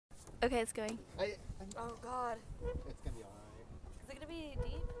Okay, it's going. Oh God. It's gonna be alright. Is it gonna be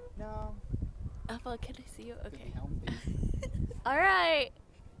deep? No. Apple, can I see you? It's gonna Okay. be healthy. All right.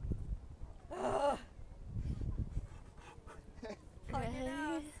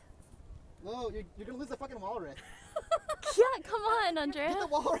 Ready? Whoa, you're gonna lose the fucking walrus. Yeah, come on, Andrea. Get the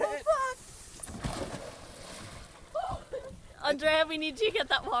walrus. Andrea, we need you to get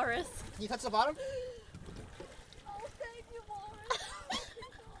that walrus. Can you touch the bottom? Oh, thank you, Walrus.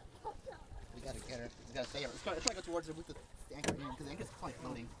 We gotta get her. We gotta stay her. Let's try to go towards her with the anchor in, because the anchor's probably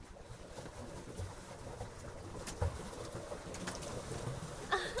floating.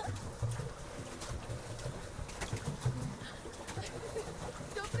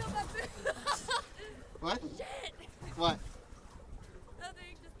 Don't feel that big. What? Shit. What?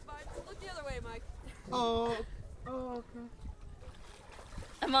 Nothing, just fine. Look the other way, Mike. Oh. Oh, okay.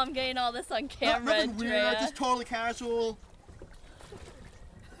 I'm getting all this on camera, Nothing weird, Andrea. just totally casual.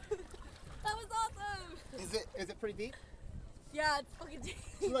 That was awesome. Is it pretty deep? Yeah, it's fucking deep.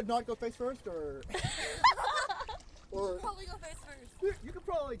 Should I not go face first, or? Or Probably go face first. you could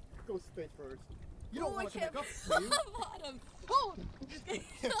probably go face first. You don't Oh, want I to come back can't. up, do you? Bottom. Oh!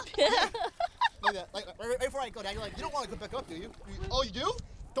 Like that, like right before I go down, you're like, you don't want to go back up, do you? Oh, you do?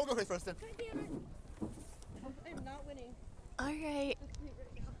 Don't go face first then. God damn it. I'm not winning. All right, That's me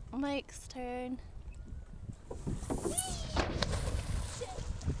right now. Mike's turn.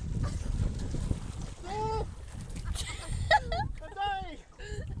 No! I'm dying!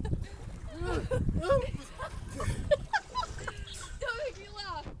 Don't make me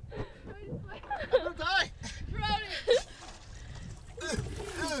laugh. I'm gonna die! Drowning.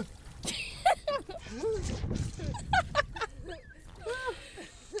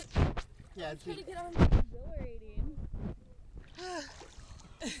 Yeah, it's Trying to deep. get on exhilarating.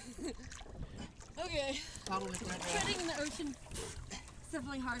 Okay. Probably right there. Treading in the ocean is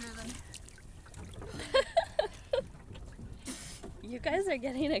definitely harder than. You guys are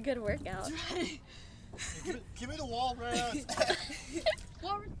getting a good workout. Give me the walrus!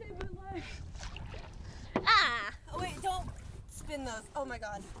 Walrus saved my life. Ah! Oh wait, don't spin those. Oh my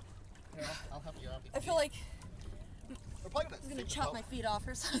God. Here, I'll help you out. I feel like We're probably I'm gonna sink the chop boat. my feet off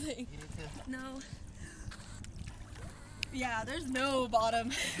or something. You need to. No. Yeah, there's no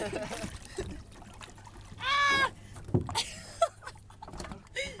bottom. Ah! I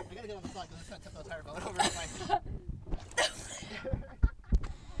gotta get on the side because it's gonna tip the entire boat over.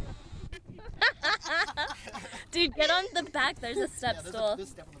 Dude, get on the back. There's a step Yeah, stool. there's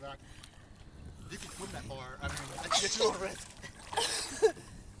a step on the back. You can swim that far. I mean, that's get you a risk.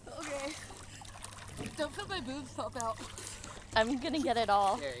 Okay. Don't put my boobs pop out. I'm gonna get it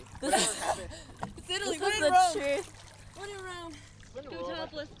all. Okay. This Whatever is, happened. It's Italy. this is Win the Rome. truth. Win around. Swim the Go roll.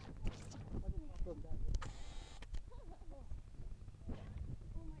 topless.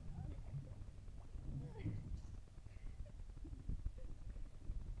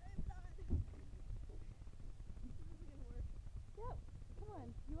 Yep. Come on.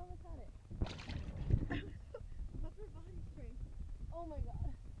 You almost had it. Upper body strength. Oh my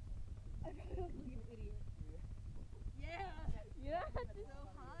God. I probably look like an idiot. Yeah. You don't have to, So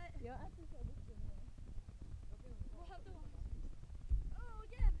hot. you don't have to show